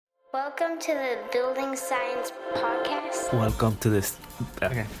Welcome to the Building Science Podcast. Welcome to this.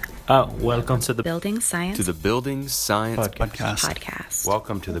 Okay. Welcome to the Building Science To the Building Science Podcast.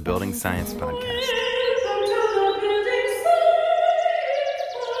 Welcome to the Building Science Podcast.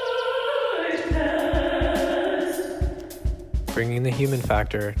 bringing the human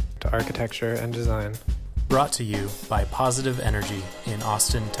factor to architecture and design. Brought to you by Positive Energy in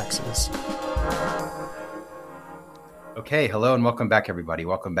Austin, Texas. Okay, hello and welcome back, everybody.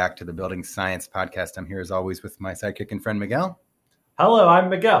 Welcome back to the Building Science Podcast. I'm here as always with my sidekick and friend, Miguel. Hello, I'm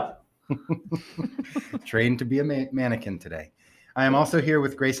Miguel. Trained to be a mannequin today. I am also here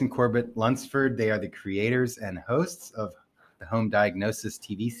with Grace and Corbett Lunsford. They are the creators and hosts of the Home Diagnosis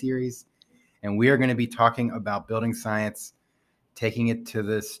TV series. And we are going to be talking about building science, taking it to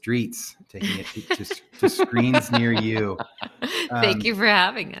the streets, taking it to screens near you. Thank you for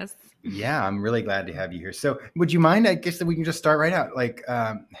having us. Yeah, I'm really glad to have you here. So would you mind, I guess that we can just start right out. Like,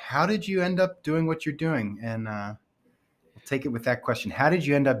 how did you end up doing what you're doing? And we'll take it with that question. How did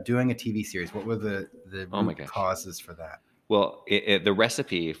you end up doing a TV series? What were the root causes for that? Well, the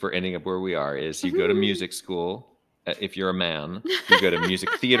recipe for ending up where we are is you go to music school if you're a man, you go to music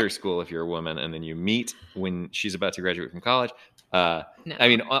theater school if you're a woman, and then you meet when she's about to graduate from college. No. I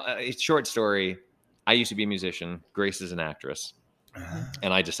mean, short story, I used to be a musician. Grace is an actress.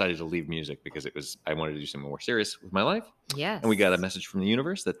 And I decided to leave music because I wanted to do something more serious with my life. Yes. And we got a message from the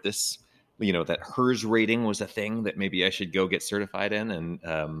universe that this, that HERS rating was a thing that maybe I should go get certified in.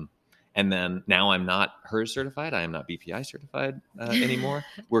 And then now I'm not HERS certified. I am not BPI certified anymore.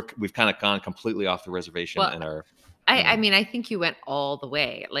 We've kind of gone completely off the reservation in our. I mean, I think you went all the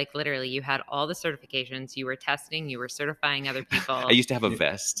way. Like literally, you had all the certifications. You were testing. You were certifying other people. I used to have a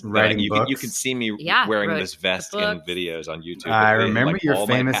vest. Writing you books. You could see me wearing this vest in videos on YouTube. I remember your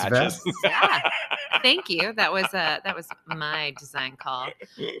famous vest. Yeah, thank you. That was my design call.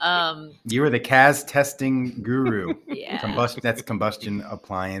 You were the CAS testing guru. Yeah, that's combustion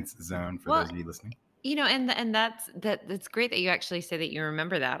appliance zone for those of you listening. And that's great that you actually say that you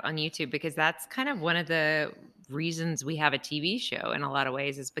remember that on YouTube, because that's kind of one of the reasons we have a TV show in a lot of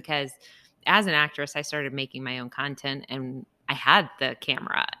ways, is because as an actress, I started making my own content and I had the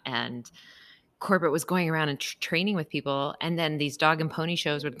camera, and Corbett was going around and training with people. And then these dog and pony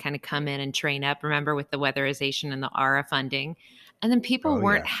shows would kind of come in and train up, remember, with the weatherization and the ARA funding. And then people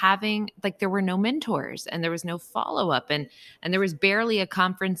weren't having, like, there were no mentors and there was no follow-up, and there was barely a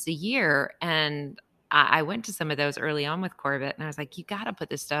conference a year. And I went to some of those early on with Corbett, and I was like, you got to put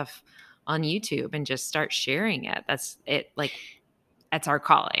this stuff on YouTube and just start sharing it. That's it. Like, that's our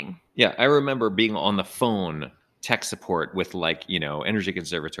calling. Yeah. I remember being on the phone tech support with Energy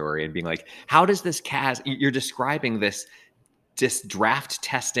Conservatory and being like, how does this CAS, you're describing this draft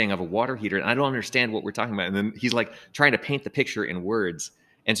testing of a water heater, and I don't understand what we're talking about. And then he's like trying to paint the picture in words.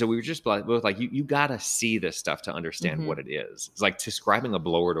 And so we were just both like, you got to see this stuff to understand what it is. It's like describing a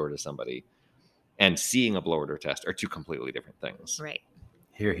blower door to somebody and seeing a blower door test are two completely different things. Right.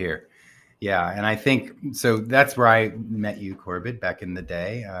 Hear. Yeah. And I think, so that's where I met you, Corbett, back in the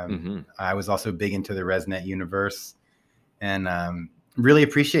day. I was also big into the ResNet universe and really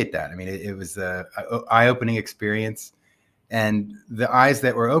appreciate that. I mean, it was an eye-opening experience. And the eyes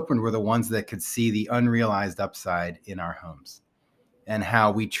that were opened were the ones that could see the unrealized upside in our homes and how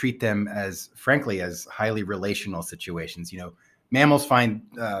we treat them as, frankly, as highly relational situations. Mammals find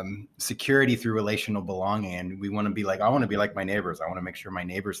security through relational belonging, and we want to be like, I want to be like my neighbors. I want to make sure my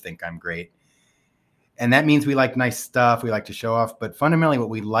neighbors think I'm great. And that means we like nice stuff. We like to show off. But fundamentally, what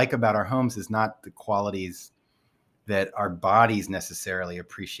we like about our homes is not the qualities that our bodies necessarily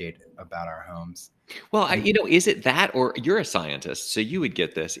appreciate about our homes. Well, is it that, or you're a scientist, so you would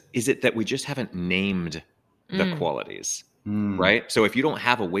get this. Is it that we just haven't named the qualities? Right. So if you don't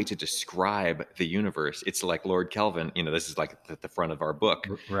have a way to describe the universe, it's like Lord Kelvin, this is like the front of our book.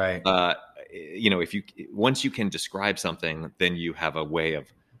 Right. Once you can describe something, then you have a way of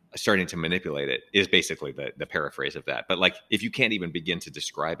starting to manipulate it, is basically the paraphrase of that. But like, if you can't even begin to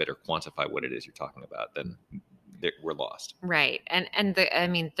describe it or quantify what it is you're talking about, then we're lost. Right. And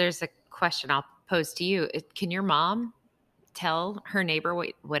there's a question I'll pose to you. Can your mom tell her neighbor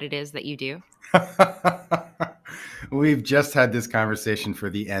what it is that you do? We've just had this conversation for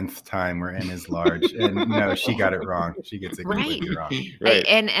the nth time where N is large, and no, she got it wrong. She gets it completely wrong. Right.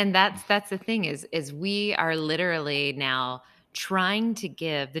 And that's the thing is we are literally now trying to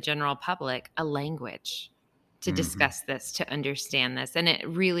give the general public a language to discuss this, to understand this. And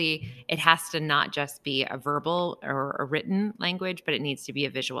it has to not just be a verbal or a written language, but it needs to be a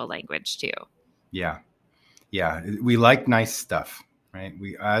visual language too. Yeah. We like nice stuff. Right.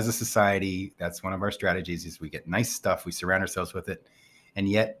 We, as a society, that's one of our strategies is we get nice stuff. We surround ourselves with it. And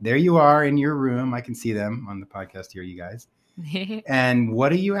yet there you are in your room. I can see them on the podcast here, you guys. And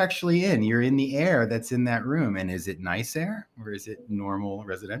what are you actually in? You're in the air that's in that room. And is it nice air or is it normal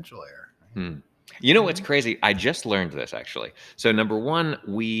residential air? You know what's crazy? I just learned this actually. So number one,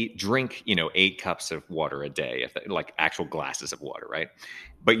 we drink, 8 cups of water a day, like actual glasses of water, right?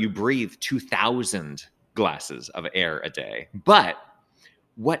 But you breathe 2,000 glasses of air a day. But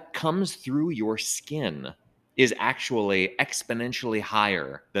what comes through your skin is actually exponentially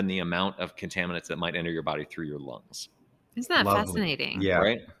higher than the amount of contaminants that might enter your body through your lungs. Isn't that Lovely. fascinating? Yeah.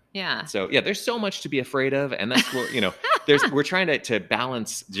 Right? Yeah. So there's so much to be afraid of, and that's what we're trying to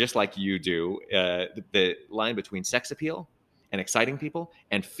balance, just like you do, the line between sex appeal and exciting people,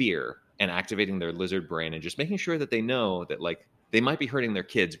 and fear and activating their lizard brain, and just making sure that they know that like they might be hurting their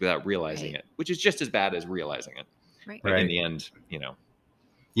kids without realizing it, which is just as bad as realizing it. Right. But in the end,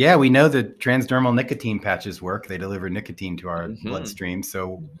 Yeah, we know that transdermal nicotine patches work. They deliver nicotine to our bloodstream.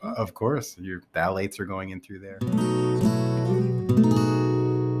 So, of course, your phthalates are going in through there.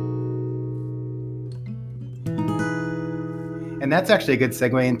 And that's actually a good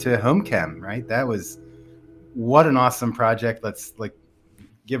segue into home chem, right? What an awesome project. Let's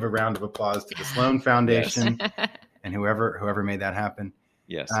give a round of applause to the Sloan Foundation and whoever made that happen.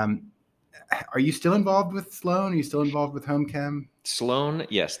 yes. Are you still involved with Sloan? Are you still involved with home chem? Sloan,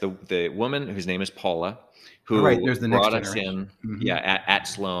 yes, the woman whose name is Paula, who There's the next brought us in, generation. at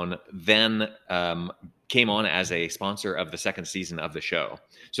Sloan, then came on as a sponsor of the second season of the show.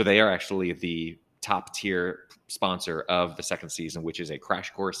 So they are actually the top tier sponsor of the second season, which is a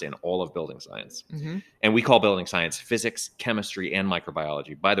crash course in all of building science. And we call building science physics, chemistry, and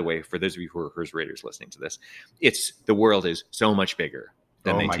microbiology. By the way, for those of you who are HERS Raiders listening to this, the world is so much bigger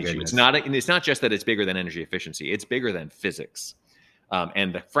than they teach you. It's not just that it's bigger than energy efficiency. It's bigger than physics.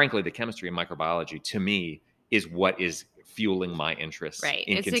 Frankly, the chemistry and microbiology, to me, is what is fueling my interest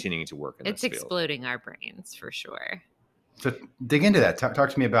in continuing to work in this field. It's exploding our brains, for sure. So dig into that. Talk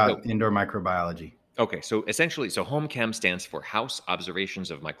to me about indoor microbiology. Okay, so essentially, home chem stands for House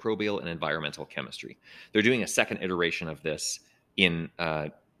Observations of Microbial and Environmental Chemistry. They're doing a second iteration of this in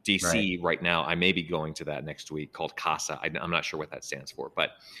DC right now. I may be going to that next week, called CASA. I'm not sure what that stands for,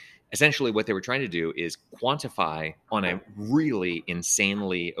 but essentially what they were trying to do is quantify on a really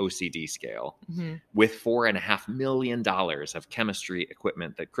insanely OCD scale with $4.5 million of chemistry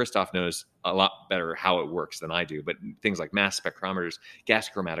equipment that Christoph knows a lot better how it works than I do, but things like mass spectrometers, gas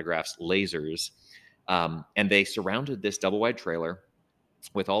chromatographs, lasers. And they surrounded this double-wide trailer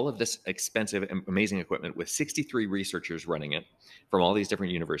with all of this expensive and amazing equipment with 63 researchers running it from all these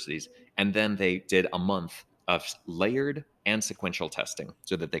different universities. And then they did a month of layered and sequential testing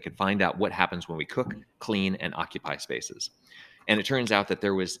so that they could find out what happens when we cook, clean, and occupy spaces. And it turns out that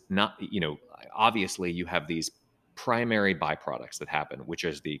there was not, obviously you have these primary byproducts that happen, which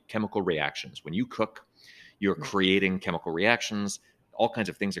is the chemical reactions. When you cook, you're creating chemical reactions. All kinds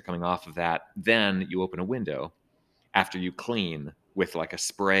of things are coming off of that. Then you open a window after you clean with like a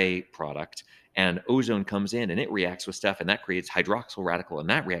spray product, and ozone comes in and it reacts with stuff, and that creates hydroxyl radical, and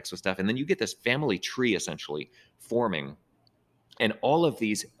that reacts with stuff. And then you get this family tree essentially forming, and all of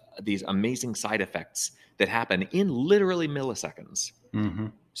these amazing side effects that happen in literally milliseconds.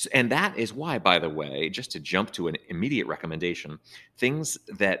 And that is why, by the way, just to jump to an immediate recommendation, things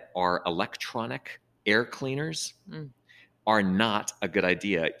that are electronic air cleaners are not a good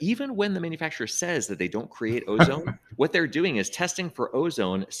idea. Even when the manufacturer says that they don't create ozone, what they're doing is testing for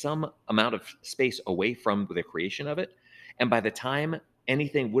ozone some amount of space away from the creation of it. And by the time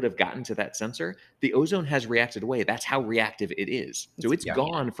anything would have gotten to that sensor, the ozone has reacted away. That's how reactive it is. So it's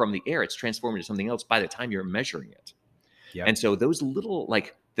gone from the air. It's transformed into something else by the time you're measuring it. And so those little,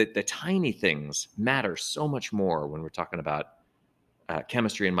 like the tiny things matter so much more when we're talking about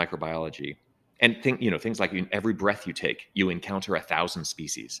chemistry and microbiology. And things like every breath you take, you encounter 1,000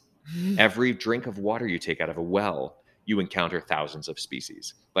 species. Every drink of water you take out of a well, you encounter thousands of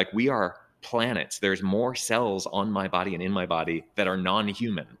species. Like, we are planets. There's more cells on my body and in my body that are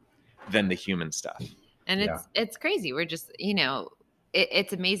non-human than the human stuff. And it's crazy. We're just,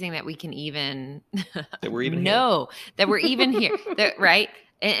 it's amazing that we can even that we're even know that we're even here, right?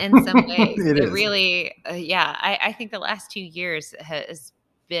 In some ways, it really, I think the last 2 years has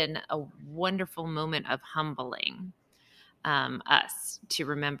been a wonderful moment of humbling us to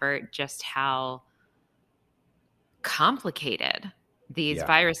remember just how complicated these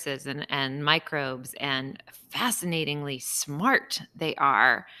viruses and microbes, and fascinatingly smart they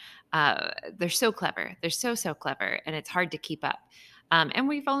are. They're so clever. They're so clever, and it's hard to keep up. And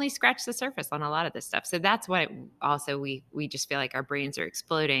we've only scratched the surface on a lot of this stuff. So that's why also we just feel like our brains are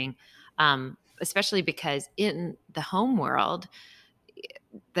exploding, especially because in the home world,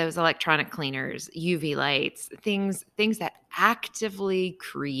 those electronic cleaners, UV lights, things that actively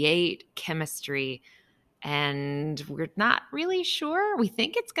create chemistry. And we're not really sure. We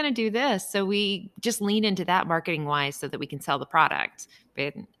think it's going to do this. So we just lean into that marketing wise so that we can sell the product.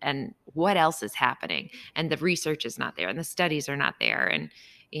 And what else is happening? And the research is not there and the studies are not there. And,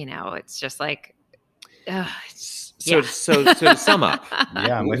 it's just like, So to sum up,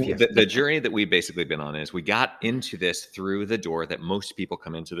 Yeah, I'm with you. The journey that we've basically been on is we got into this through the door that most people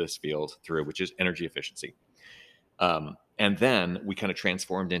come into this field through, which is energy efficiency. And then we kind of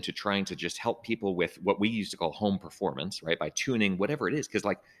transformed into trying to just help people with what we used to call home performance, right? By tuning whatever it is. Because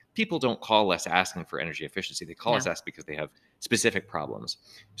like people don't call us asking for energy efficiency. They call us asking because they have specific problems.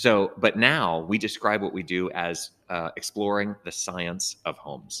 So, but now we describe what we do as exploring the science of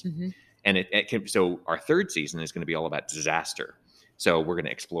homes. Mm-hmm. And so our third season is going to be all about disaster. So we're going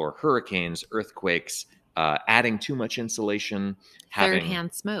to explore hurricanes, earthquakes, adding too much insulation,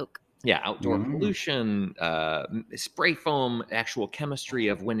 third-hand smoke. Yeah, outdoor pollution, spray foam, actual chemistry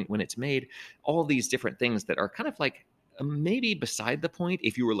of when it's made, all these different things that are kind of like maybe beside the point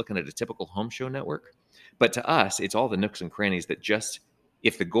if you were looking at a typical home show network. But to us, it's all the nooks and crannies that just,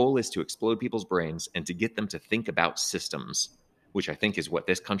 if the goal is to explode people's brains and to get them to think about systems, which I think is what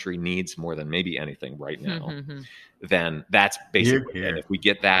this country needs more than maybe anything right now, then that's basically, and if we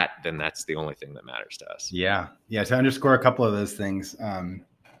get that, then that's the only thing that matters to us. Yeah. To underscore a couple of those things,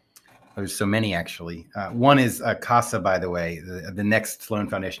 there's so many actually. One is CASA, by the way, the next Sloan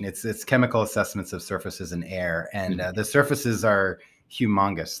Foundation. It's chemical assessments of surfaces and air, and the surfaces are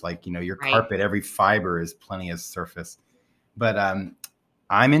humongous. Like your carpet, every fiber is plenty of surface. But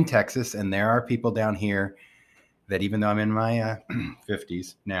I'm in Texas, and there are people down here that, even though I'm in my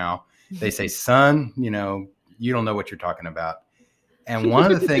 50s now, they say, "Son, you don't know what you're talking about." And one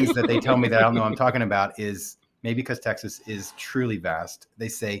of the things that they tell me that I don't know what I'm talking about is, maybe because Texas is truly vast, they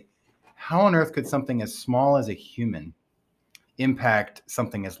say, how on earth could something as small as a human impact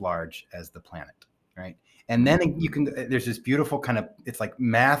something as large as the planet, right? And then there's this beautiful kind of, it's like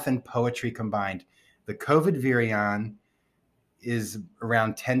math and poetry combined. The COVID virion is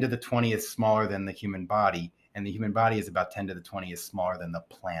around 10 to the 20th smaller than the human body, and the human body is about 10 to the 20th smaller than the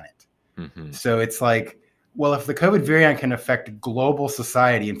planet. Mm-hmm. So it's like, well, if the COVID virion can affect global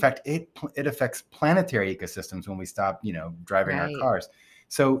society, in fact, it affects planetary ecosystems when we stop, driving our cars.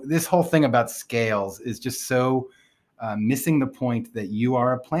 So this whole thing about scales is just so missing the point that you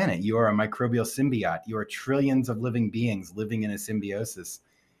are a planet. You are a microbial symbiote. You are trillions of living beings living in a symbiosis.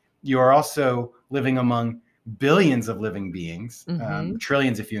 You are also living among billions of living beings,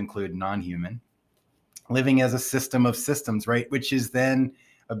 trillions if you include non-human, living as a system of systems, right? Which is then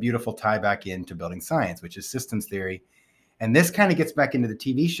a beautiful tie back into building science, which is systems theory. And this kind of gets back into the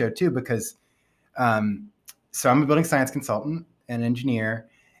TV show too, because so I'm a building science consultant, an engineer,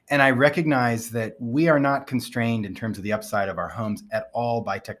 and I recognize that we are not constrained in terms of the upside of our homes at all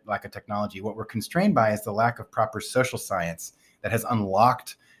by lack of technology. What we're constrained by is the lack of proper social science that has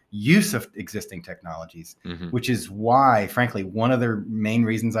unlocked use of existing technologies, which is why, frankly, one of the main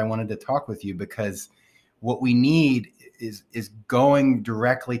reasons I wanted to talk with you, because what we need is going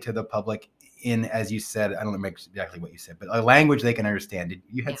directly to the public in, as you said, I don't know exactly what you said, but a language they can understand.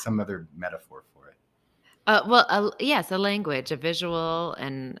 You had some other metaphor for it. Yes, a language, a visual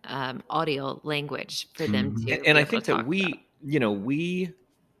and audio language for them to. And I think that we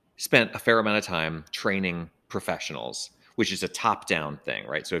spent a fair amount of time training professionals, which is a top-down thing,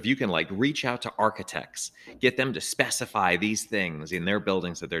 right? So if you can reach out to architects, get them to specify these things in their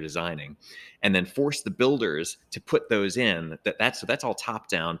buildings that they're designing, and then force the builders to put those in, that's all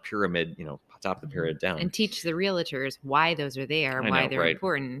top-down pyramid, top of the pyramid down. And teach the realtors why those are there and why they're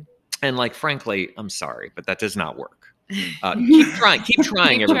important. And frankly, I'm sorry, but that does not work. Keep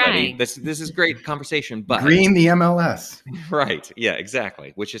trying, everybody. This is great conversation, but green the MLS, right? Yeah,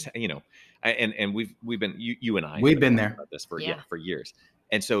 exactly. Which is and we've been you and I we've been there about this for years.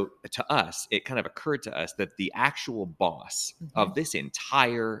 And so to us, it kind of occurred to us that the actual boss of this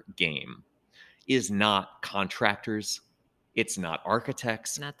entire game is not contractors, it's not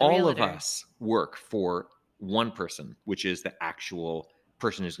architects. Not the all realtor. Of us work for one person, which is the actual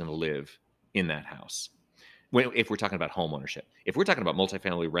person who's going to live in that house. If we're talking about home ownership, if we're talking about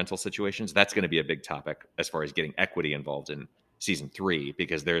multifamily rental situations, that's going to be a big topic as far as getting equity involved in season 3,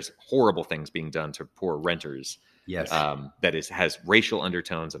 because there's horrible things being done to poor renters. Yes. Has racial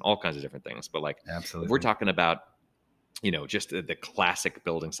undertones and all kinds of different things. But absolutely, if we're talking about, just the classic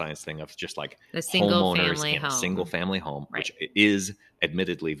building science thing of just the single homeowners family in home. a single family home, right, which is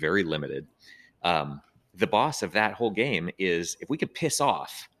admittedly very limited. The boss of that whole game is, if we could piss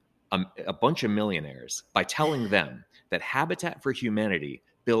off a bunch of millionaires by telling them that Habitat for Humanity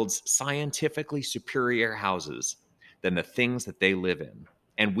builds scientifically superior houses than the things that they live in.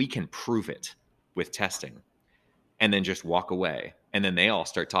 And we can prove it with testing. And then just walk away. And then they all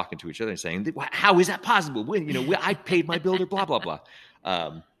start talking to each other and saying, how is that possible? I paid my builder, blah, blah, blah.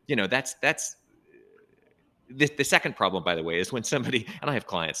 That's the second problem, by the way, is when somebody, and I have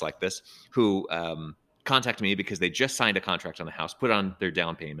clients like this, who contact me because they just signed a contract on the house, put on their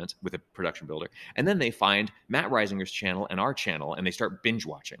down payment with a production builder, and then they find Matt Reisinger's channel and our channel, and they start binge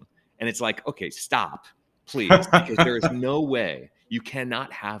watching. And it's like, okay, stop, please, because there is no way you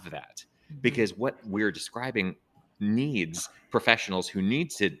cannot have that. Because what we're describing needs professionals who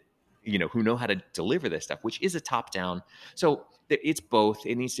need to, who know how to deliver this stuff, which is a top down. So it's both.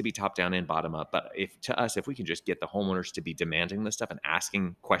 It needs to be top down and bottom up. But if we can just get the homeowners to be demanding this stuff and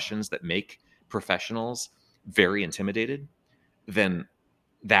asking questions that make professionals very intimidated, then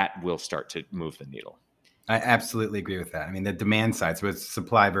that will start to move the needle. I absolutely agree with that. I mean, the demand side, so it's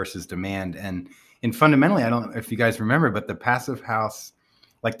supply versus demand. And fundamentally, I don't know if you guys remember, but the passive house,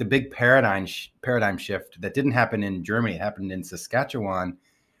 like the big paradigm shift that didn't happen in Germany, it happened in Saskatchewan,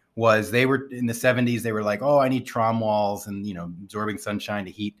 was they were in the 70s, they were like, oh, I need trom walls and, absorbing sunshine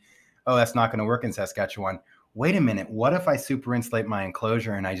to heat. Oh, that's not going to work in Saskatchewan. Wait a minute. What if I super insulate my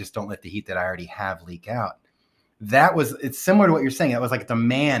enclosure and I just don't let the heat that I already have leak out? It's similar to what you're saying. That was like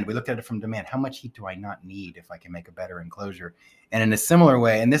demand. We looked at it from demand. How much heat do I not need if I can make a better enclosure? And in a similar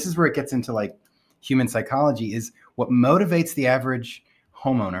way, and this is where it gets into like human psychology, is what motivates the average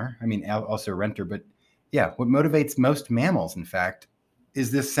homeowner, I mean, also renter, but yeah, what motivates most mammals, in fact,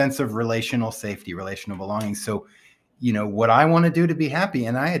 is this sense of relational safety, relational belonging. So, what I want to do to be happy,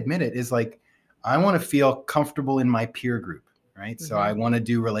 and I admit it, is like, I want to feel comfortable in my peer group, right? Mm-hmm. So I want to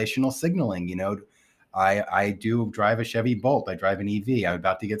do relational signaling. I do drive a Chevy Bolt. I drive an EV. I'm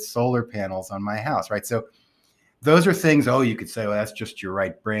about to get solar panels on my house, right? So those are things, you could say, well, that's just your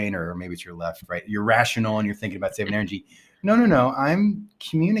right brain, or maybe it's your left, right? You're rational and you're thinking about saving energy. No. I'm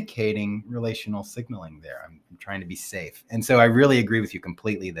communicating relational signaling there. I'm trying to be safe. And so I really agree with you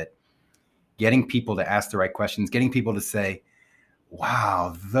completely that getting people to ask the right questions, getting people to say,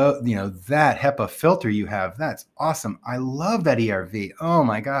 wow, that HEPA filter you have, that's awesome. I love that ERV. Oh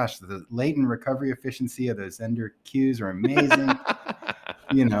my gosh, the latent recovery efficiency of those Zender Qs are amazing.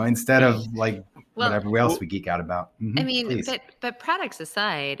 Instead of like whatever else we geek out about. Mm-hmm, I mean, please. but products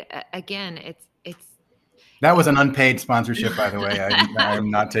aside, again, it's that was an unpaid sponsorship, by the way. I am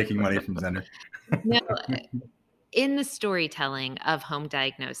not taking money from Zender. No, in the storytelling of home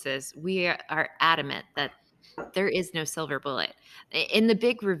diagnosis, we are adamant that there is no silver bullet. In the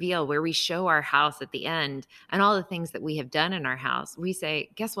big reveal where we show our house at the end and all the things that we have done in our house, we say,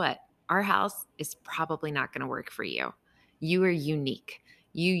 guess what? Our house is probably not going to work for you. You are unique.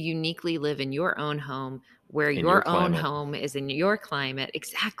 You uniquely live in your own home where your own home is in your climate.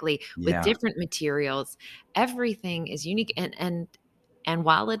 Exactly. With different materials. Everything is unique. And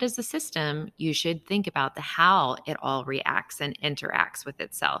while it is a system, you should think about how it all reacts and interacts with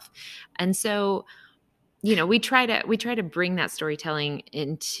itself. And so, we try to bring that storytelling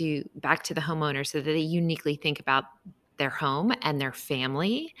back to the homeowner so that they uniquely think about their home and their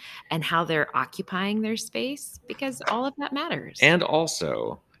family and how they're occupying their space, because all of that matters. And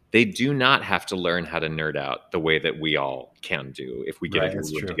also, they do not have to learn how to nerd out the way that we all can do. If we get into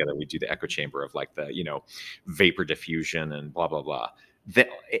a room together, we do the echo chamber of like the, vapor diffusion and blah, blah, blah.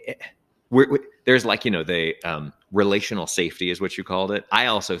 There's like, the relational safety is what you called it. I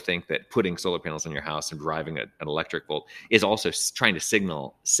also think that putting solar panels on your house and driving an electric volt is also trying to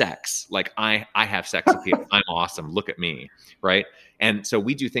signal sex. Like I have sex appeal. I'm awesome. Look at me. Right. And so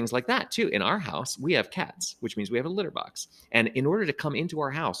we do things like that too. In our house, we have cats, which means we have a litter box. And in order to come into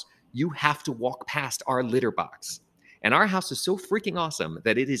our house, you have to walk past our litter box. And our house is so freaking awesome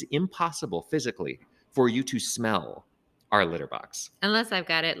that it is impossible physically for you to smell our litter box. Unless I've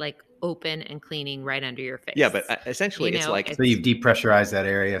got it like open and cleaning right under your face. Yeah, but essentially it's like... So you've depressurized that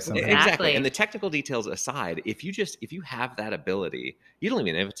area. Exactly. And the technical details aside, if you have that ability, you don't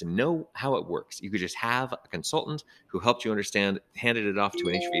even have to know how it works. You could just have a consultant who helped you understand, handed it off to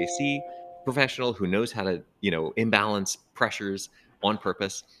an HVAC professional who knows how to, imbalance pressures on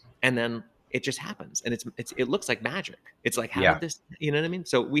purpose. And then it just happens. And it looks like magic. It's like, how did this, you know what I mean?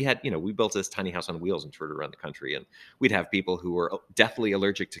 So we had, we built this tiny house on wheels and toured around the country, and we'd have people who were deathly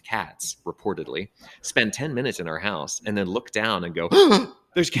allergic to cats, reportedly, spend 10 minutes in our house and then look down and go, oh,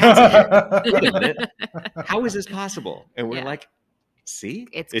 there's cats in here. Wait a minute. How is this possible? And we're like, see,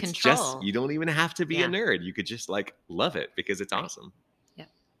 it's control. Just, you don't even have to be a nerd. You could just like love it because it's awesome.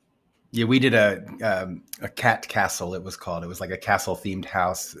 Yeah, we did a cat castle. It was called. It was like a castle themed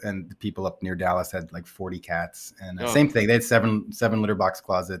house, and the people up near Dallas had like 40 cats. And same thing. They had seven litter box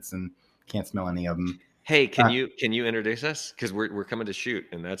closets, and can't smell any of them. Hey, can you introduce us? Because we're coming to shoot,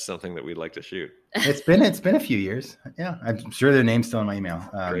 and that's something that we'd like to shoot. It's been a few years. Yeah, I'm sure their name's still in my email.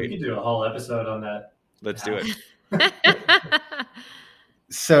 We could do a whole episode on that. Let's do it.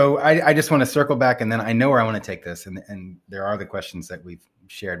 So I just want to circle back, and then I know where I want to take this, and there are the questions that we've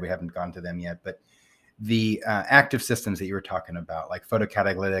shared. We haven't gone to them yet, but the active systems that you were talking about, like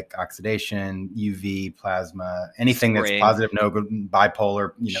photocatalytic oxidation, UV, plasma, anything spraying, that's positive, no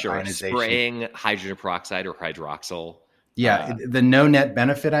bipolar, ionization. Spraying hydrogen peroxide or hydroxyl. Yeah, the no net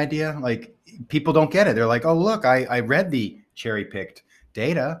benefit idea, like people don't get it. They're like, oh, look, I read the cherry picked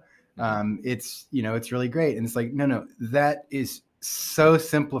data. It's really great. And it's like, no, that is so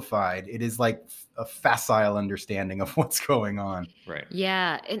simplified. It is like a facile understanding of what's going on. Right.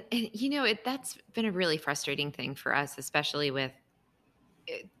 Yeah. And that's been a really frustrating thing for us, especially with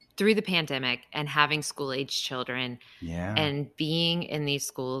through the pandemic and having school age children and being in these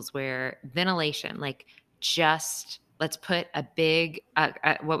schools where ventilation, like just let's put a big,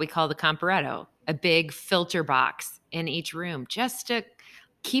 what we call the Comparetto, a big filter box in each room just to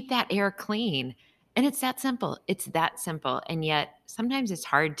keep that air clean. And it's that simple. It's that simple. And yet sometimes it's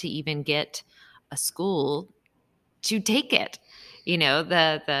hard to even get a school to take it.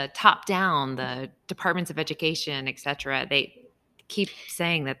 The top down, the departments of education, et cetera, they keep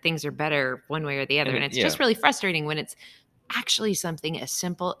saying that things are better one way or the other. And it's just really frustrating when it's actually something as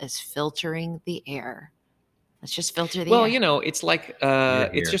simple as filtering the air. Let's just filter the air. It's like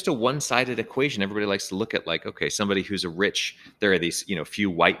it's just a one-sided equation. Everybody likes to look at like, okay, somebody who's there are these, few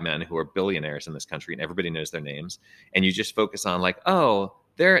white men who are billionaires in this country and everybody knows their names. And you just focus on like, oh,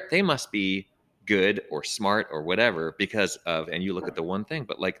 they must be good or smart or whatever because of, and you look at the one thing.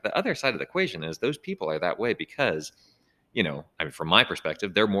 But like the other side of the equation is those people are that way because, from my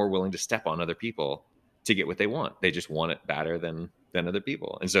perspective, they're more willing to step on other people to get what they want. They just want it better than other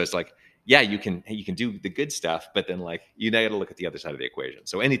people. And so it's like, yeah, you can do the good stuff, but then like you got to look at the other side of the equation.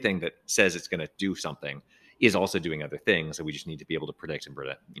 So anything that says it's going to do something is also doing other things. So we just need to be able to predict and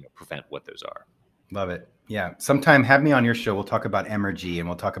prevent what those are. Love it. Yeah. Sometime have me on your show. We'll talk about Emergy and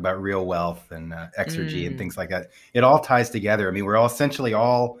we'll talk about real wealth and Exergy and things like that. It all ties together. I mean, we're all essentially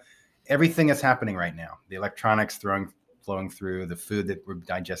everything is happening right now. The electronics flowing through, the food that we're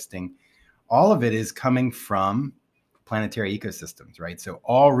digesting, all of it is coming from planetary ecosystems, right? So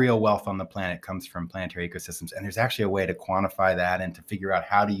all real wealth on the planet comes from planetary ecosystems. And there's actually a way to quantify that and to figure out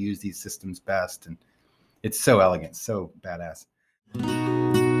how to use these systems best. And it's so elegant, so badass.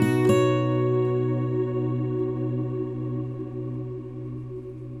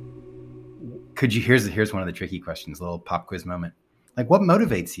 Here's one of the tricky questions, a little pop quiz moment. Like, what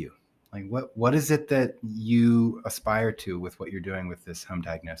motivates you? Like, what is it that you aspire to with what you're doing with this home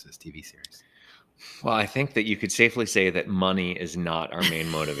diagnosis TV series? Well, I think that you could safely say that money is not our main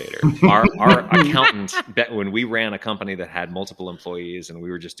motivator. Our accountant, when we ran a company that had multiple employees and we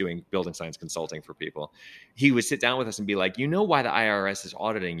were just doing building science consulting for people, he would sit down with us and be like, why the IRS is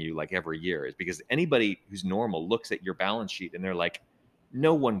auditing you like every year is because anybody who's normal looks at your balance sheet and they're like,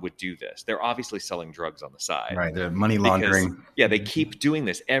 no one would do this. They're obviously selling drugs on the side. Right. The money laundering. They keep doing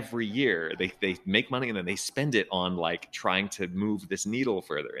this every year. They make money and then they spend it on like trying to move this needle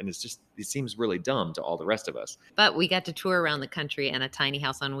further. And it seems really dumb to all the rest of us. But we got to tour around the country in a tiny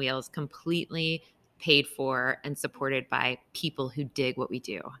house on wheels, completely paid for and supported by people who dig what we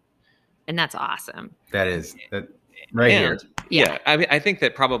do. And that's awesome. That is right here. Yeah. I mean, I think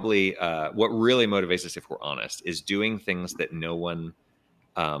that probably what really motivates us, if we're honest, is doing things that no one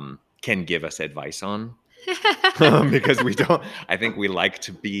can give us advice on because we don't. I think we like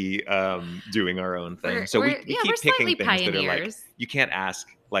to be doing our own thing. So we keep picking things pioneers. That are like you can't ask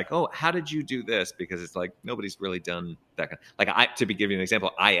like, oh, how did you do this? Because it's like nobody's really done that kind. Like to give you an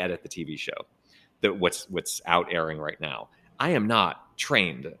example, I edit the TV show that what's out airing right now. I am not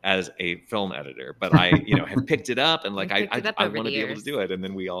trained as a film editor, but I have picked it up and like I want to be able to do it. And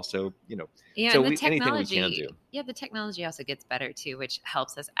then we also so anything we can do. Yeah, the technology also gets better too, which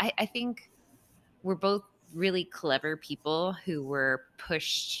helps us. I think we're both really clever people who were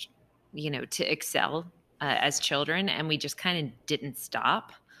pushed, to excel as children, and we just kind of didn't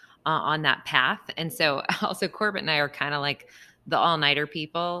stop on that path. And so also Corbett and I are kind of like the all-nighter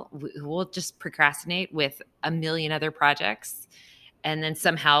people who will just procrastinate with a million other projects and then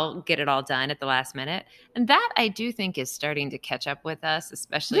somehow get it all done at the last minute. And that I do think is starting to catch up with us,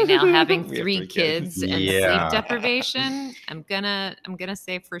 especially now having three kids and sleep deprivation. I'm gonna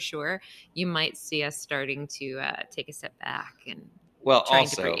say for sure, you might see us starting to take a step back and Well, trying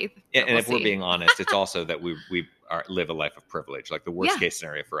also, to breathe. and We'll if we're see. being honest, it's also that we live a life of privilege. Like the worst Yeah. case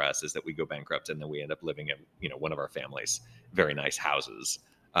scenario for us is that we go bankrupt and then we end up living in, one of our family's very nice houses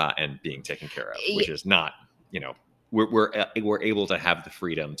and being taken care of, which is not, we're able to have the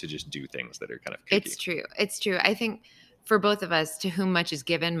freedom to just do things that are kind of kooky. It's true. It's true. I think for both of us, to whom much is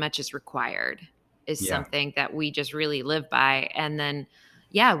given, much is required is something that we just really live by. And then,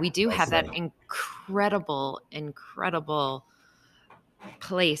 we do have that incredible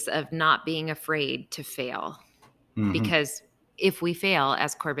place of not being afraid to fail. Mhm. Because if we fail,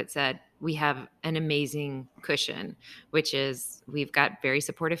 as Corbett said, we have an amazing cushion, which is we've got very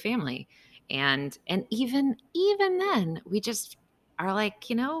supportive family. And even then, we just are like,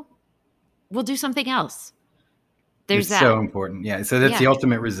 we'll do something else. There's It's that. so important. Yeah. So that's the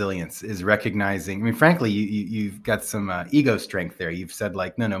ultimate resilience, is recognizing. I mean, frankly, you've got some ego strength there. You've said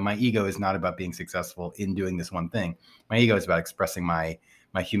like, no, my ego is not about being successful in doing this one thing. My ego is about expressing my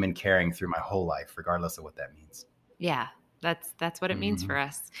human caring through my whole life, regardless of what that means. Yeah. That's what it means for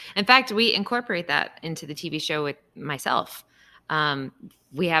us. In fact, we incorporate that into the TV show with myself.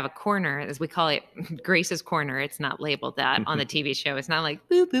 We have a corner, as we call it, Grace's Corner. It's not labeled that on the TV show. It's not like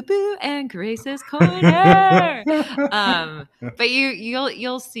boo boo boo and Grace's Corner. But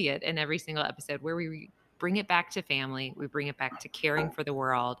you'll see it in every single episode where we bring it back to family. We bring it back to caring for the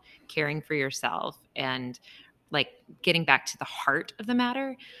world, caring for yourself, and like getting back to the heart of the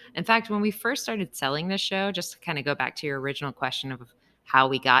matter. In fact, when we first started selling this show, just to kind of go back to your original question of how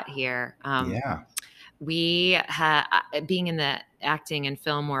we got here. We had, being in the acting and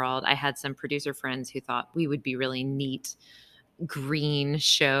film world, I had some producer friends who thought we would be really neat green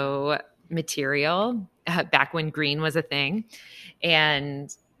show material back when green was a thing.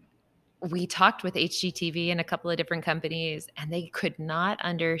 And we talked with HGTV and a couple of different companies, and they could not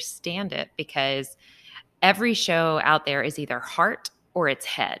understand it because every show out there is either heart or it's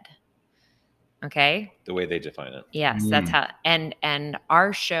head. Okay? The way they define it. Yes, that's how. And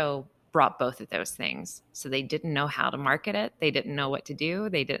our show brought both of those things. So they didn't know how to market it. They didn't know what to do.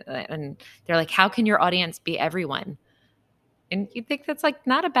 And they're like, how can your audience be everyone? And you think that's like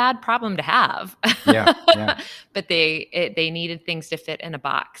not a bad problem to have. Yeah. But they needed things to fit in a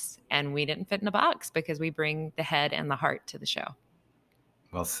box, and we didn't fit in a box because we bring the head and the heart to the show.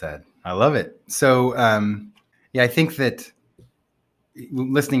 Well said. I love it. So, I think that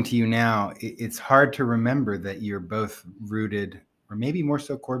listening to you now, it's hard to remember that you're both rooted, or maybe more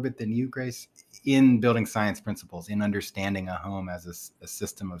so Corbett than you, Grace, in building science principles, in understanding a home as a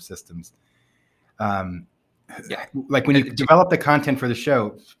system of systems. Like when you develop the content for the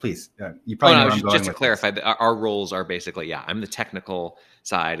show, please, you probably know where I'm going just to with clarify, this. Our roles are basically, I'm the technical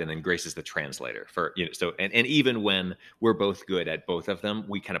side, and then Grace is the translator for, so, and even when we're both good at both of them,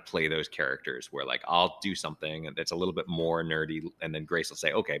 we kind of play those characters where like, I'll do something that's a little bit more nerdy, and then Grace will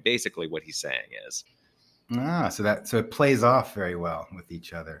say, okay, basically what he's saying is. So it plays off very well with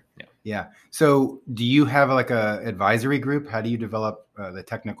each other. Yeah. So do you have like a advisory group? How do you develop the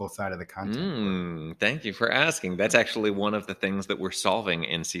technical side of the content? Thank you for asking. That's actually one of the things that we're solving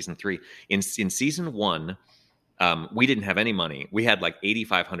in season 3. In season 1, we didn't have any money. We had like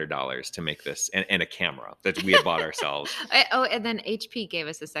 $8,500 to make this, and a camera that we had bought ourselves. And then HP gave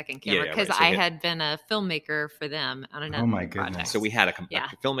us a second camera because I had been a filmmaker for them on another project. Goodness. So we had a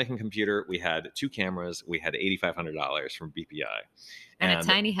filmmaking computer. We had 2 cameras. We had $8,500 from BPI. And a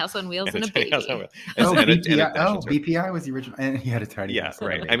tiny house on wheels and a baby. BPI was the original. And he had a tiny house.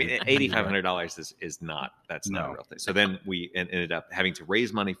 Right. I mean, $8,500 is not, that's not a real thing. So then we ended up having to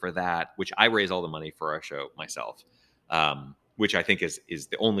raise money for that, which I raise all the money for our show myself, which I think is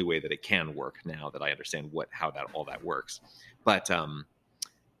the only way that it can work now that I understand how all that works. But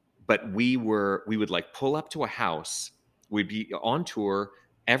we would like pull up to a house. We'd be on tour.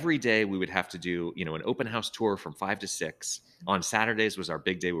 Every day we would have to do, an open house tour from 5 to 6. On Saturdays was our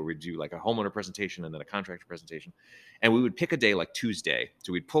big day where we'd do like a homeowner presentation and then a contractor presentation. And we would pick a day like Tuesday.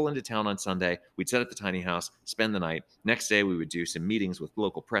 So we'd pull into town on Sunday. We'd set up the tiny house, spend the night. Next day we would do some meetings with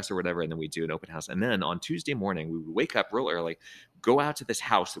local press or whatever. And then we'd do an open house. And then on Tuesday morning, we would wake up real early, go out to this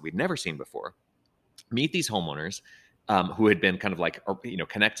house that we'd never seen before, meet these homeowners who had been kind of like,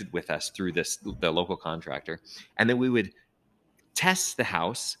 connected with us through the local contractor. And then we would test the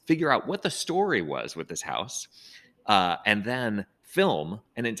house, figure out what the story was with this house, and then film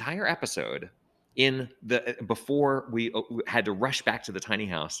an entire episode before we had to rush back to the tiny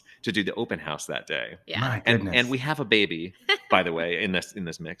house to do the open house that day. Yeah. My goodness. And we have a baby, by the way, in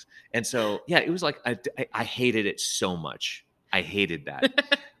this mix. And so, it was like, I hated it so much. I hated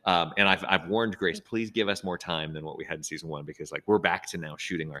that. And I've warned Grace, please give us more time than what we had in season 1, because like we're back to now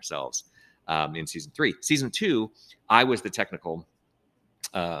shooting ourselves in season 3. Season 2, I was the technical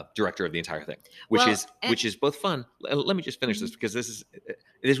director of the entire thing, which is both fun. Let me just finish this because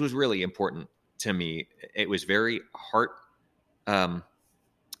this was really important to me. It was very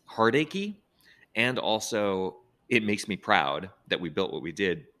heartachy, and also it makes me proud that we built what we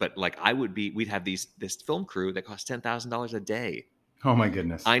did. But like we'd have this film crew that cost $10,000 a day. Oh my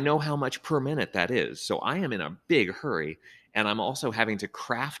goodness. I know how much per minute that is. So I am in a big hurry. And I'm also having to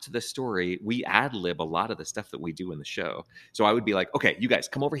craft the story. We ad lib a lot of the stuff that we do in the show. So I would be like, okay, you guys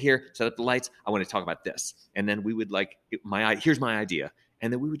come over here, set up the lights. I want to talk about this. And then we would here's my idea.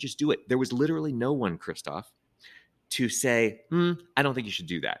 And then we would just do it. There was literally no one, Christoph, to say, I don't think you should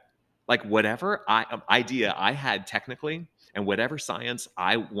do that. Like whatever idea I had technically and whatever science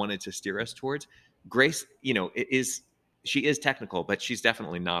I wanted to steer us towards, Grace, she is technical, but she's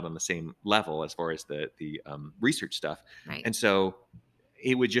definitely not on the same level as far as the research stuff. Right. And so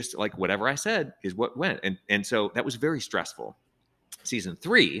it would just like whatever I said is what went. And so that was very stressful. Season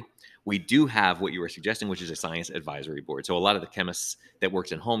 3, we do have what you were suggesting, which is a science advisory board. So a lot of the chemists that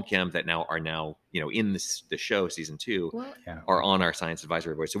worked in home chem that now are in the show season 2 are on our science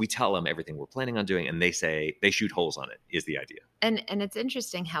advisory board. So we tell them everything we're planning on doing, and they say they shoot holes on it is the idea. And it's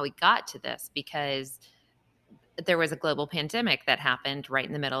interesting how we got to this because there was a global pandemic that happened right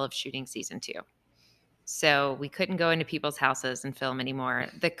in the middle of shooting season 2. So we couldn't go into people's houses and film anymore.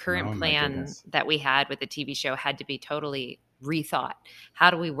 The current plan that we had with the TV show had to be totally rethought. How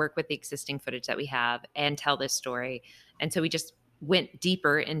do we work with the existing footage that we have and tell this story? And so we just went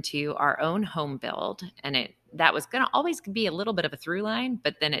deeper into our own home build. And that was going to always be a little bit of a through line,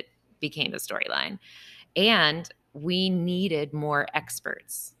 but then it became the storyline. And we needed more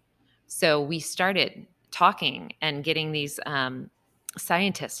experts. So we started talking and getting these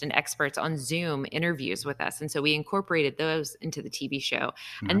scientists and experts on Zoom interviews with us. And so we incorporated those into the TV show.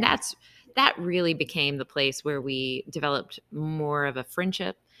 Mm-hmm. And that really became the place where we developed more of a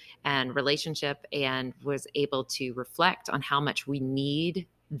friendship and relationship and was able to reflect on how much we need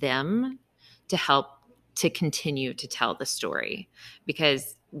them to help to continue to tell the story,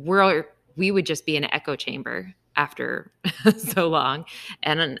 because we would just be in an echo chamber after so long.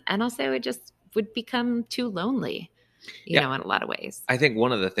 And also it just would become too lonely, in a lot of ways. I think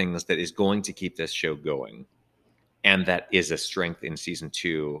one of the things that is going to keep this show going, and that is a strength in season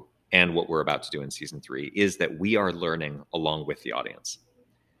 2 and what we're about to do in season 3, is that we are learning along with the audience.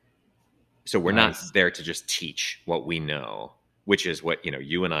 So we're not there to just teach what we know, which is what,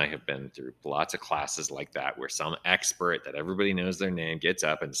 you and I have been through lots of classes like that, where some expert that everybody knows their name gets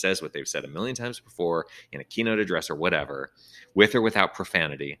up and says what they've said a million times before in a keynote address or whatever, with or without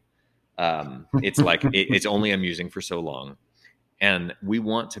profanity. It's like it's only amusing for so long. And we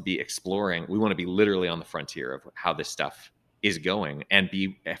want to be exploring. We want to be literally on the frontier of how this stuff is going and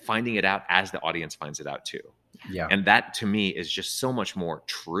be finding it out as the audience finds it out too. Yeah. And that to me is just so much more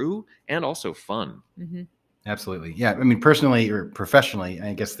true and also fun. Mm-hmm. Absolutely. Yeah. I mean, personally or professionally,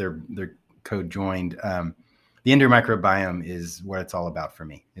 I guess they're co-joined. The indoor microbiome is what it's all about for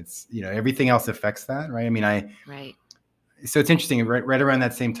me. It's, everything else affects that, right? I mean, right. So it's interesting, right around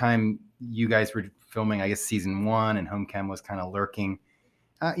that same time, you guys were filming, I guess, season 1, and home chem was kind of lurking.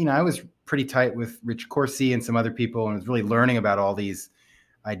 I was pretty tight with Rich Corsi and some other people, and was really learning about all these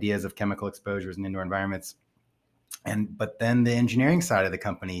ideas of chemical exposures in indoor environments. But then the engineering side of the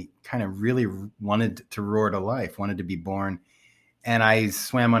company kind of really wanted to roar to life, wanted to be born. And I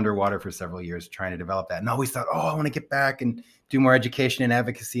swam underwater for several years trying to develop that. And always thought, I want to get back and do more education and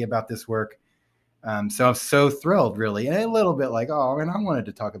advocacy about this work. So I'm so thrilled, really, and a little bit like, and I wanted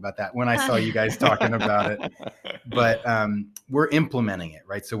to talk about that when I saw you guys talking about it. But we're implementing it,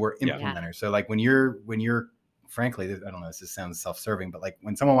 right? So we're implementers. Yeah. So like when you're, frankly, I don't know, this sounds self-serving, but like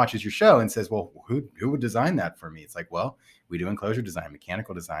when someone watches your show and says, well, who would design that for me? It's like, well, we do enclosure design,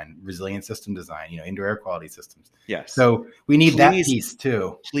 mechanical design, resilient system design, indoor air quality systems. Yes. So we need that piece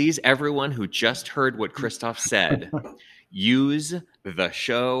too. Please, everyone who just heard what Christoph said, use the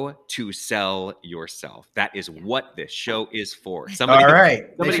show to sell yourself. That is what this show is for. All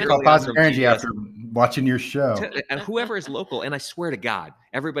right. They should call Positive Energy after watching your show. And whoever is local, and I swear to God,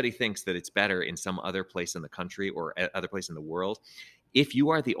 everybody thinks that it's better in some other place in the country or other place in the world. If you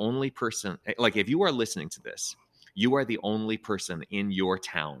are the only person, like if you are listening to this, you are the only person in your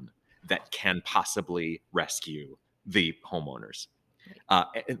town that can possibly rescue the homeowners.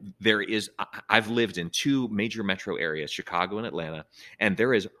 I've lived in 2 major metro areas, Chicago and Atlanta, and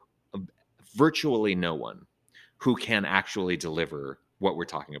there is virtually no one who can actually deliver what we're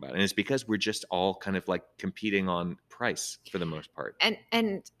talking about. And it's because we're just all kind of like competing on price for the most part.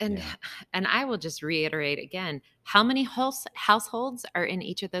 And I will just reiterate again, how many households are in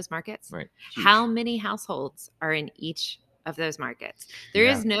each of those markets? Right. Huge. How many households are in each of those markets. There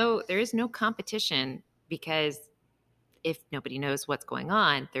is no competition, because if nobody knows what's going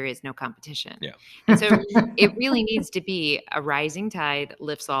on, there is no competition. Yeah. And so it really needs to be a rising tide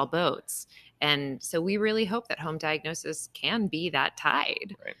lifts all boats. And so we really hope that home diagnosis can be that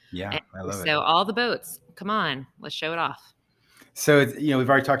tide. Right. Yeah, And I love it. so all the boats, come on, let's show it off. So, we've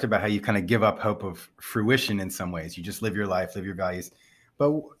already talked about how you kind of give up hope of fruition in some ways. You just live your life, live your values.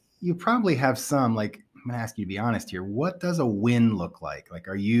 But you probably have some, like, I'm going to ask you to be honest here. What does a win look like? Like,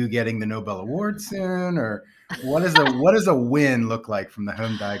 are you getting the Nobel Award soon? Or what does a win look like from the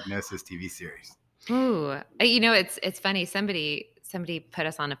home diagnosis TV series? Ooh, it's funny. Somebody put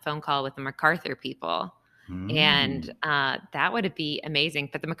us on a phone call with the MacArthur people. And that would be amazing.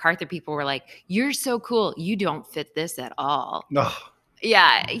 But the MacArthur people were like, "You're so cool. You don't fit this at all." Oh.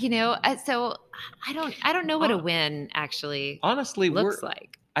 Yeah, so I don't know what a win actually honestly looks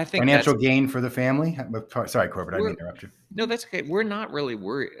like. I think financial gain for the family. Sorry, Corbett, I didn't interrupt you. No, that's okay. We're not really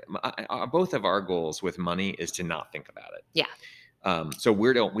worried. Both of our goals with money is to not think about it. Yeah. So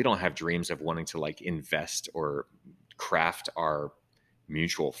we don't have dreams of wanting to like invest or craft our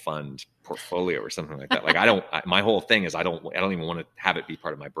mutual fund portfolio or something like that. Like my whole thing is I don't even want to have it be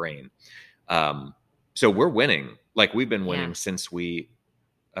part of my brain. So we're winning. Like we've been winning since we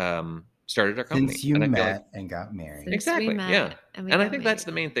started our company. Since you met and got married. Exactly. Yeah. And I think that's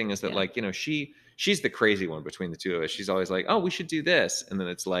the main thing is that like, she's the crazy one between the two of us. She's always like, oh, we should do this. And then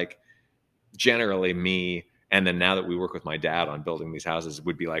it's like generally me. And then now that we work with my dad on building these houses,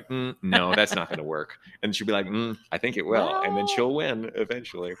 would be like, no, that's not going to work. And she'll be like, I think it will. And then she'll win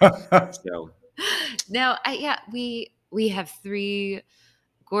eventually. So no, we have 3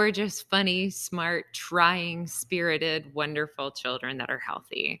 gorgeous, funny, smart, trying, spirited, wonderful children that are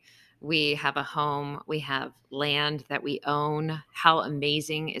healthy. We have a home. We have land that we own. How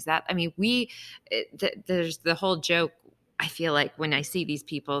amazing is that? I mean, there's the whole joke. I feel like when I see these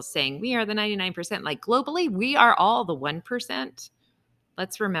people saying we are the 99%, like globally, we are all the 1%.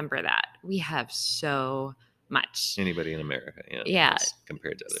 Let's remember that. We have so much. Anybody in America. Yeah.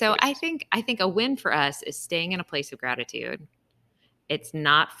 Compared to other so places. I think a win for us is staying in a place of gratitude. It's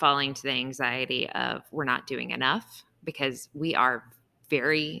not falling to the anxiety of we're not doing enough, because we are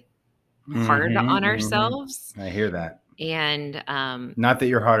very hard on ourselves. I hear that. And not that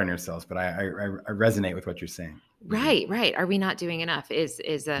you're hard on yourselves, but I resonate with what you're saying. Right. Are we not doing enough? Is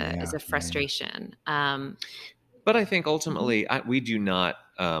a frustration. But I think ultimately we do not.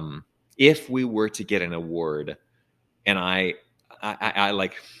 If we were to get an award, and I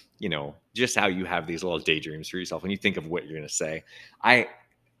like, just how you have these little daydreams for yourself when you think of what you're going to say.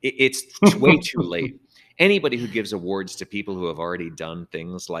 It's way too late. Anybody who gives awards to people who have already done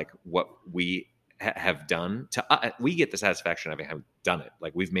things like what we have done, we get the satisfaction of having done it.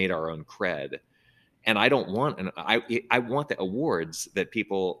 Like we've made our own cred. And I don't want, I want the awards that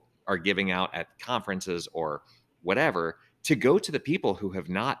people are giving out at conferences or whatever to go to the people who have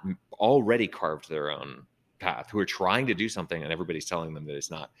not already carved their own path, who are trying to do something and everybody's telling them that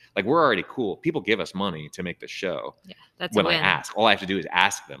it's not. Like we're already cool. People give us money to make the show. Yeah, that's when a win. I ask. All I have to do is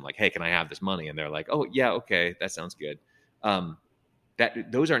ask them like, hey, can I have this money? And they're like, oh yeah, okay, that sounds good.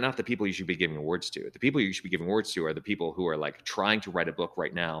 Those are not the people you should be giving awards to. The people you should be giving awards to are the people who are like trying to write a book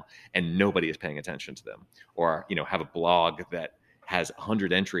right now and nobody is paying attention to them, or have a blog that has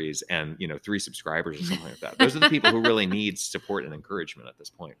 100 entries and 3 subscribers or something like that. Those are the people who really need support and encouragement at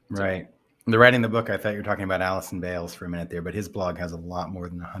this point. So, right. The writing the book, I thought you were talking about Allison Bales for a minute there, but his blog has a lot more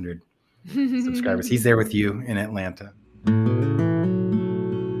than 100 subscribers. He's there with you in Atlanta.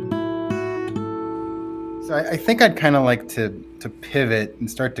 So I think I'd kind of like to pivot and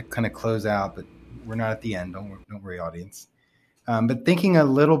start to kind of close out, but we're not at the end. Don't worry, audience. But thinking a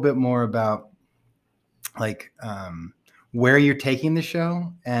little bit more about like where you're taking the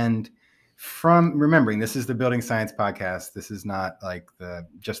show, and from remembering this is the Building Science podcast. This is not like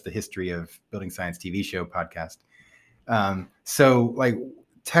just the history of Building Science TV show podcast. So like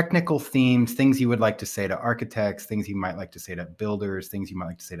technical themes, things you would like to say to architects, things you might like to say to builders, things you might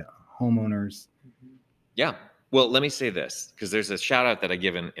like to say to homeowners. Yeah. Well, let me say this, because there's a shout out that I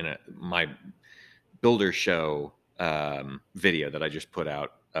give in my builder show video that I just put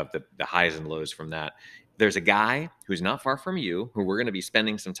out of the highs and lows from that. There's a guy who's not far from you who we're going to be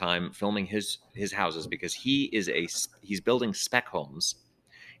spending some time filming his houses, because he's building spec homes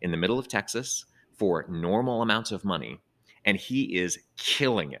in the middle of Texas for normal amounts of money. And he is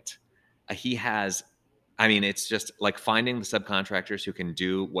killing it. It's just like finding the subcontractors who can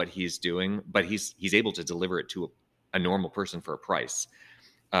do what he's doing, but he's able to deliver it to a normal person for a price.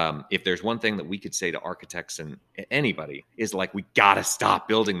 If there's one thing that we could say to architects and anybody is like, we got to stop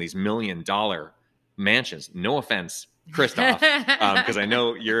building these $1 million mansions. No offense, Christoph, because I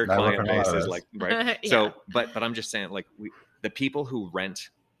know your I work client on a lot base of is those. like, right. Yeah. So, but I'm just saying, like, the people who rent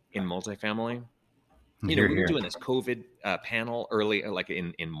in multifamily, we were doing this COVID panel early, like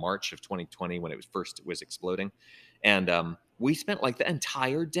in March of 2020 when it was exploding, and we spent like the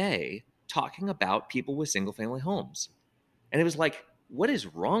entire day talking about people with single family homes, and it was like, what is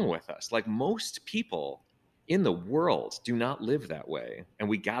wrong with us? Like, most people in the world do not live that way, and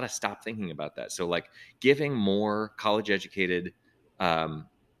we got to stop thinking about that. So, like, giving more college educated, upper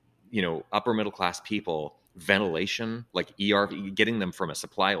middle class people ventilation, like ERV, getting them from a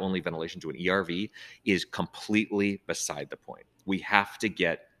supply only ventilation to an ERV is completely beside the point. We have to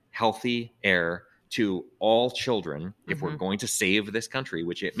get healthy air to all children if we're going to save this country,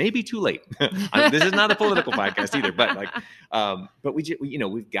 which it may be too late. This is not a political podcast either, but like, but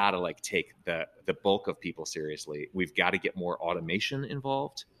we've got to like take the bulk of people seriously. We've got to get more automation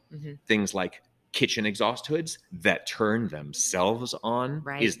involved. Things like kitchen exhaust hoods that turn themselves on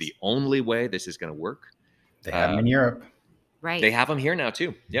is the only way this is going to work. They have them in Europe. Right. They have them here now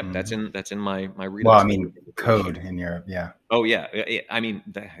too. Yep. That's in my read. Well, I mean, code in Europe. Yeah. Oh yeah. I mean,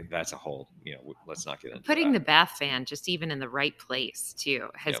 that's a whole, let's not get into Putting that. the bath fan just even in the right place too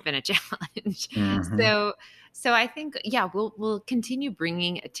has been a challenge. Mhm. So I think, we'll continue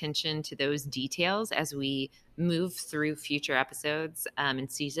bringing attention to those details as we move through future episodes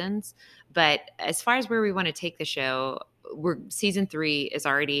and seasons. But as far as where we want to take the show, season 3 is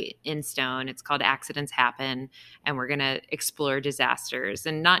already in stone. It's called Accidents Happen, and we're going to explore disasters,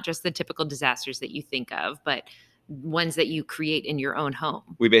 and not just the typical disasters that you think of, but ones that you create in your own home.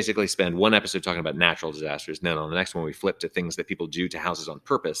 We basically spend one episode talking about natural disasters, and then on the next one we flip to things that people do to houses on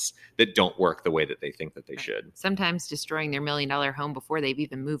purpose that don't work the way that they think that they should. Sometimes destroying their $1 million home before they've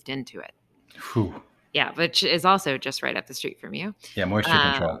even moved into it. Whew. Yeah, which is also just right up the street from you. Yeah, moisture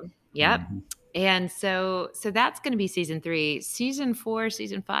control. Yep. Mhm. And so that's going to be season 3, season 4,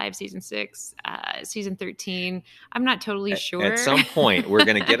 season 5, season 6, season 13. I'm not totally sure. At some point, we're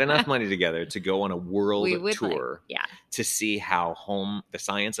going to get enough money together to go on a world tour yeah, to see how the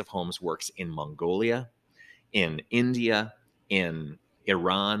science of homes works in Mongolia, in India, in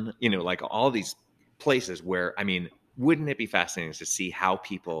Iran, like all these places where, I mean, wouldn't it be fascinating to see how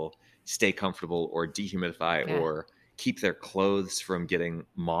people stay comfortable or dehumidify or keep their clothes from getting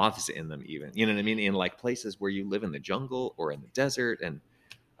moths in them even, you know what I mean? In like places where you live in the jungle or in the desert, and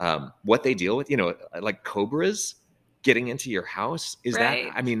what they deal with, like cobras getting into your house. Is that,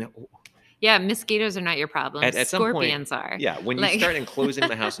 I mean... Yeah, mosquitoes are not your problem. At Scorpions some point, are. Yeah, when you start enclosing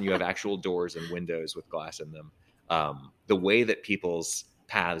the house and you have actual doors and windows with glass in them, the way that people's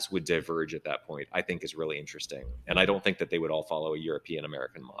paths would diverge at that point, I think is really interesting. And I don't think that they would all follow a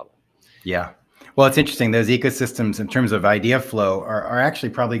European-American model. Yeah. Well, it's interesting. Those ecosystems in terms of idea flow are actually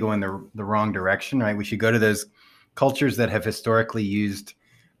probably going the wrong direction, right? We should go to those cultures that have historically used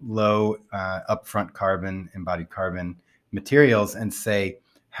low upfront carbon, embodied carbon materials and say,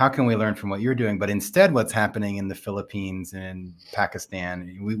 how can we learn from what you're doing? But instead, what's happening in the Philippines and in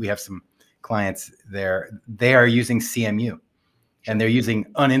Pakistan, we have some clients there, they are using CMU and they're using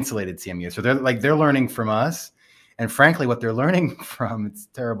uninsulated CMU. So they're learning from us. And frankly, what they're learning from, it's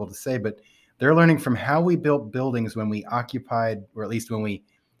terrible to say, but they're learning from how we built buildings when we occupied, or at least when we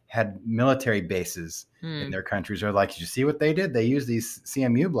had military bases in their countries. They're like, did you see what they did? They use these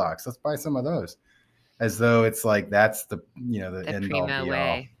CMU blocks. Let's buy some of those. As though it's like, that's the end all be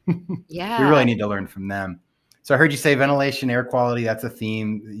all. Yeah. We really need to learn from them. So I heard you say ventilation, air quality, that's a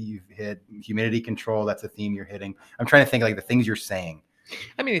theme you've hit. Humidity control, that's a theme you're hitting. I'm trying to think like the things you're saying.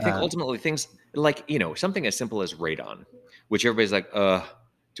 I mean, I think ultimately things like, something as simple as radon, which everybody's like,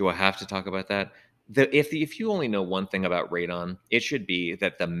 do I have to talk about that? If you only know one thing about radon, it should be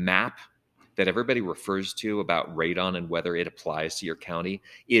that the map that everybody refers to about radon and whether it applies to your county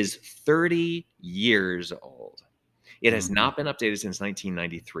is 30 years old. It has not been updated since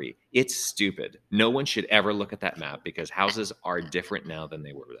 1993. It's stupid. No one should ever look at that map because houses are different now than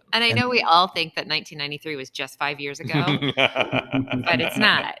they were then. And I know we all think that 1993 was just 5 years ago, but it's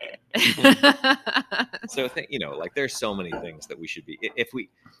not. So, like there's so many things that we should be,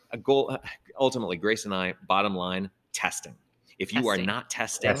 ultimately, Grace and I, bottom line, testing. If you are not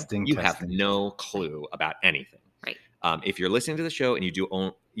testing, you have no clue about anything. Right. If you're listening to the show and you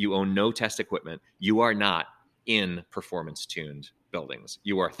own no test equipment, you are not in performance tuned buildings.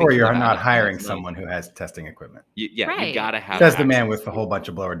 You're not hiring someone who has testing equipment. You got to have. Says the man with a whole bunch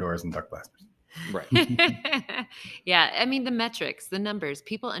of blower doors and duct blasters. Right. Yeah. I mean, the metrics, the numbers,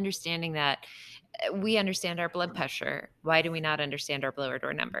 people understanding that we understand our blood pressure. Why do we not understand our blower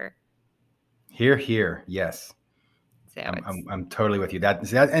door number? Here. Yes. So I'm totally with you.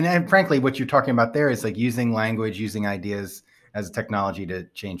 And frankly, what you're talking about there is like using language, using ideas as a technology to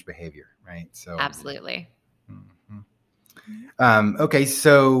change behavior, right? So absolutely. Okay,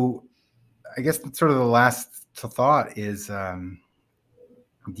 so I guess sort of the last thought is, do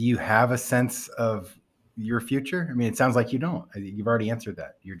you have a sense of your future? I mean, it sounds like you don't. You've already answered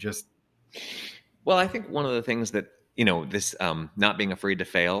that. You're just. Well, I think one of the things that, this not being afraid to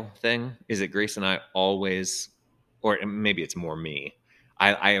fail thing is that Grace and I always, or maybe it's more me,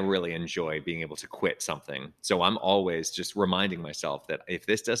 I really enjoy being able to quit something. So I'm always just reminding myself that if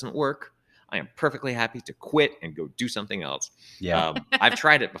this doesn't work, I am perfectly happy to quit and go do something else. Yeah. I've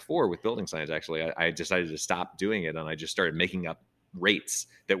tried it before with building science, actually. I decided to stop doing it, and I just started making up rates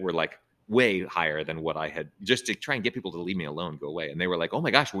that were like way higher than what I had, just to try and get people to leave me alone, go away. And they were like, oh my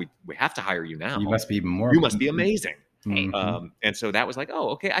gosh, we have to hire you now. You must be even more. You must be amazing. Mm-hmm. And so that was like, oh,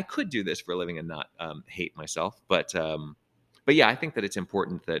 okay, I could do this for a living and not hate myself. But yeah, I think that it's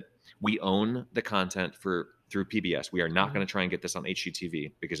important that we own the content through PBS. We are not going to try and get this on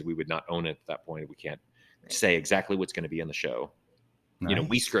HGTV because we would not own it at that point. We can't say exactly what's going to be in the show. Nice.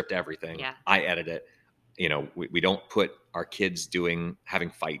 We script everything. Yeah. I edit it. We don't put our kids having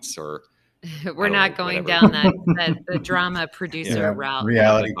fights or. We're not going down the drama producer route.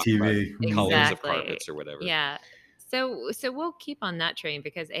 Reality TV. Colors of carpets or whatever. Yeah. So we'll keep on that train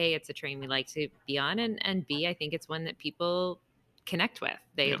because A, it's a train we like to be on, and B, I think it's one that people connect with.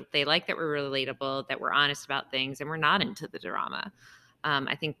 They like that we're relatable, that we're honest about things, and we're not into the drama.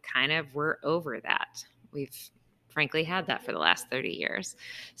 I think kind of we're over that. We've frankly had that for the last 30 years.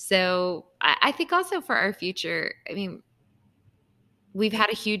 So I think also for our future, I mean, we've had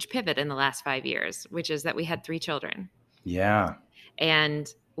a huge pivot in the last 5 years, which is that we had 3 children. Yeah.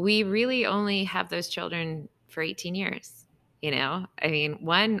 And we really only have those children for 18 years. I mean,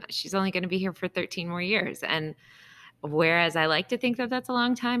 one, she's only going to be here for 13 more years. And whereas I like to think that that's a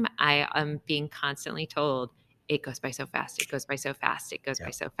long time, I am being constantly told it goes by so fast. It goes by so fast. It goes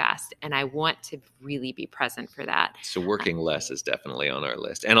by so fast. And I want to really be present for that. So working less is definitely on our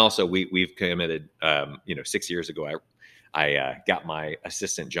list. And also we've committed, 6 years ago, I got my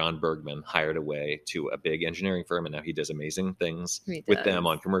assistant, John Bergman, hired away to a big engineering firm, and now he does amazing things with them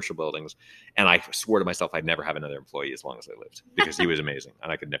on commercial buildings. And I swore to myself I'd never have another employee as long as I lived because he was amazing, and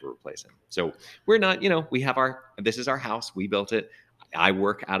I could never replace him. So we're not, we have this is our house. We built it. I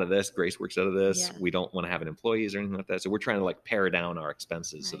work out of this. Grace works out of this. Yeah. We don't want to have employees or anything like that. So we're trying to pare down our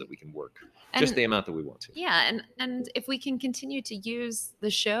expenses so that we can work just the amount that we want to. Yeah. And if we can continue to use the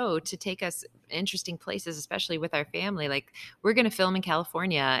show to take us interesting places, especially with our family, we're going to film in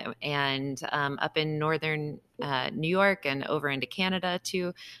California and up in northern New York and over into Canada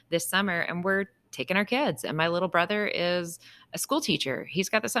too this summer. And we're taking our kids. And my little brother is a school teacher. He's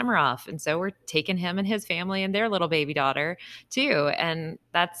got the summer off. And so we're taking him and his family and their little baby daughter too. And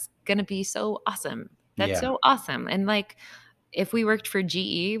that's going to be so awesome. That's so awesome. And if we worked for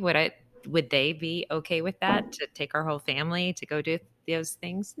GE, would they be okay with that, to take our whole family to go do those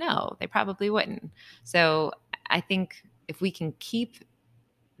things? No, they probably wouldn't. So I think if we can keep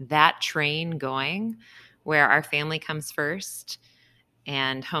that train going where our family comes first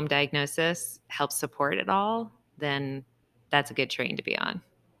and home diagnosis helps support it all, then that's a good train to be on.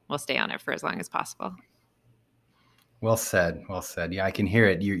 We'll stay on it for as long as possible. Well said. Well said. Yeah, I can hear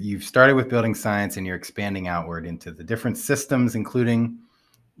it. You've started with building science and you're expanding outward into the different systems, including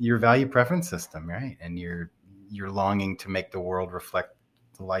your value preference system, right? And you're longing to make the world reflect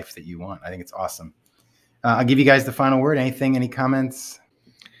the life that you want. I think it's awesome. I'll give you guys the final word. Any comments?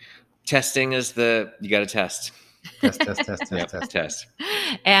 Testing is you got to test. Test.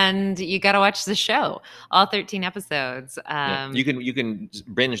 And you got to watch the show, all 13 episodes. You can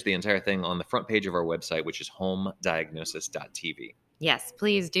binge the entire thing on the front page of our website, which is homediagnosis.tv. Yes,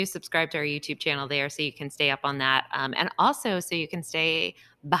 please do subscribe to our YouTube channel there so you can stay up on that. And also so you can stay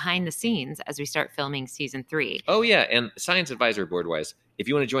behind the scenes as we start filming season 3. Oh, yeah. And Science Advisory Board wise, if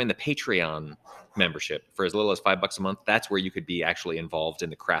you want to join the Patreon membership for as little as $5 a month, that's where you could be actually involved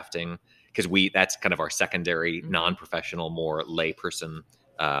in the crafting. Because that's kind of our secondary, non-professional, more layperson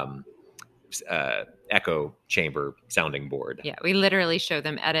echo chamber sounding board. Yeah, we literally show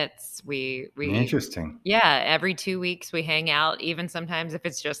them edits. We Interesting. Yeah, every 2 weeks we hang out, even sometimes if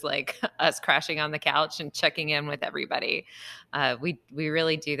it's just us crashing on the couch and checking in with everybody. We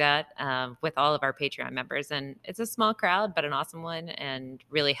really do that with all of our Patreon members. And it's a small crowd, but an awesome one, and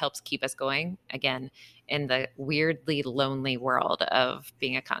really helps keep us going, again, in the weirdly lonely world of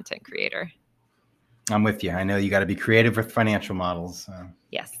being a content creator. I'm with you. I know you got to be creative with financial models.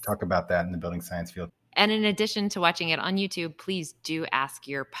 Yes. Talk about that in the building science field. And in addition to watching it on YouTube, please do ask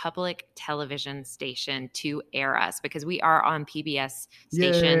your public television station to air us, because we are on PBS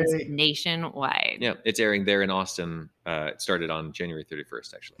stations nationwide. Yeah, it's airing there in Austin. It started on January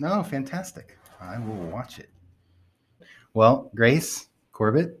 31st, actually. No, fantastic. I will watch it. Well, Grace,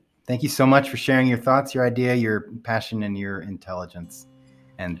 Corbett, thank you so much for sharing your thoughts, your idea, your passion, and your intelligence.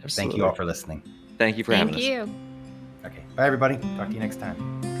 And Thank you all for listening. Thank you for having us. Thank you. Okay. Bye, everybody. Talk to you next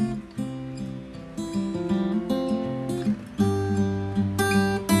time.